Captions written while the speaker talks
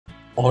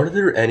Are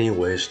there any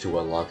ways to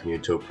unlock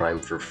MUTO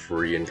Prime for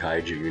free in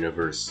Kaiju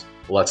Universe?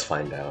 Let's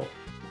find out.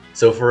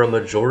 So for a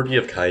majority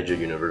of Kaiju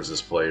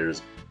Universe's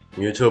players,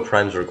 MUTO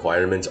Prime's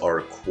requirements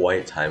are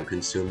quite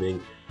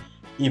time-consuming,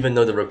 even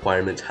though the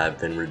requirements have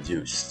been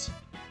reduced.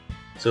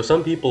 So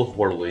some people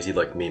who are lazy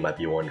like me might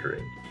be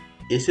wondering,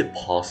 is it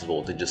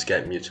possible to just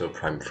get MUTO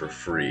Prime for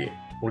free?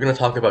 We're going to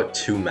talk about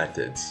two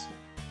methods.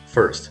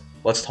 First,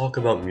 let's talk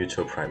about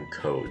MUTO Prime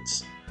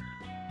codes.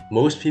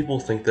 Most people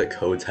think that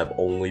codes have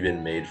only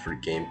been made for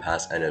Game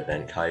Pass and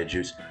event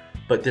kaijus,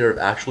 but there have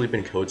actually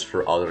been codes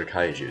for other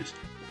kaijus.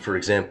 For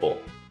example,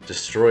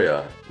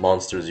 Destroya,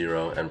 Monster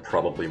Zero, and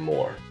probably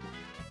more.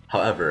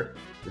 However,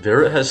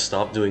 Vera has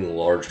stopped doing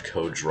large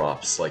code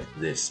drops like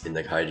this in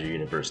the Kaiju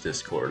Universe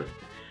Discord,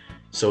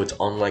 so it's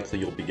unlikely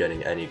you'll be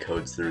getting any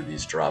codes through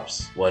these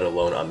drops, let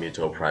alone a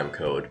MUTO Prime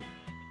code.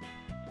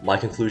 My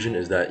conclusion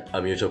is that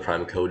a MUTO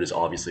Prime code is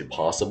obviously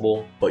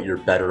possible, but you're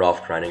better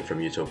off grinding for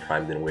MUTO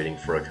Prime than waiting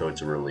for a code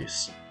to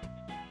release.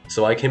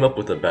 So I came up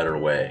with a better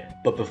way.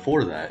 But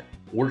before that,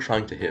 we're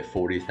trying to hit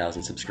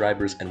 40,000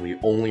 subscribers and we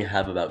only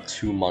have about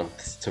 2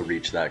 months to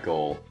reach that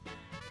goal.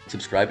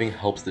 Subscribing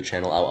helps the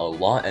channel out a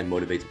lot and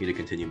motivates me to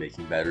continue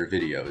making better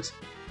videos.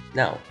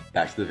 Now,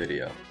 back to the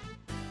video.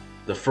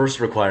 The first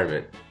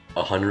requirement,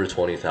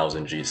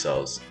 120,000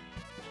 G-cells.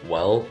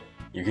 Well,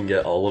 you can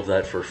get all of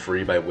that for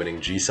free by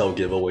winning G-cell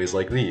giveaways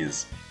like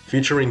these,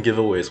 featuring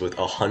giveaways with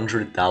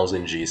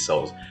 100,000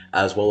 G-cells,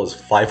 as well as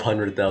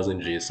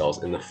 500,000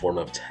 G-cells in the form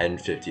of 10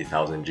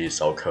 50,000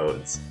 G-cell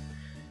codes.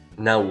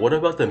 Now, what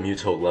about the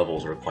MUTO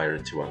levels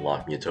required to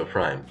unlock MUTO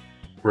Prime?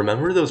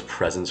 Remember those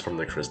presents from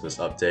the Christmas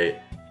update?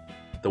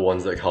 The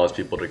ones that cause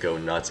people to go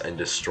nuts and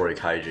destroy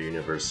Kaiju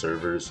Universe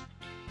servers?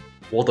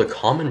 Well, the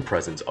common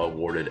presents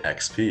awarded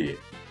XP.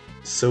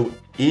 So,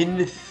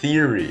 in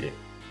theory,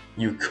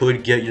 you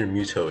could get your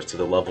MUTOs to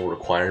the level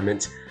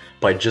requirement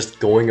by just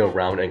going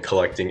around and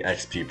collecting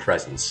XP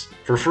presents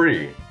for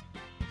free.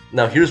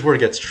 Now here's where it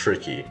gets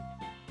tricky.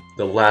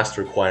 The last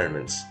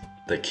requirements,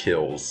 the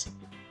kills.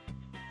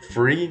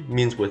 Free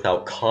means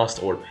without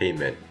cost or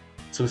payment,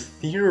 so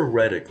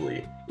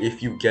theoretically,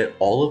 if you get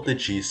all of the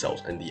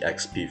G-cells and the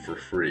XP for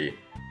free,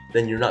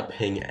 then you're not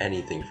paying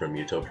anything from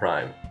MUTO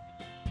Prime.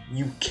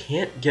 You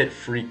can't get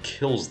free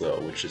kills though,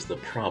 which is the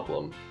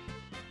problem.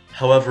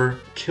 However,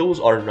 kills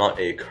are not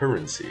a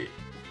currency.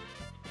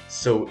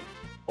 So,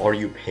 are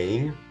you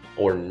paying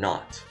or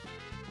not?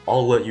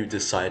 I'll let you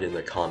decide in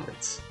the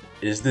comments.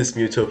 Is this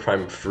MUTO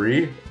Prime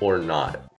free or not?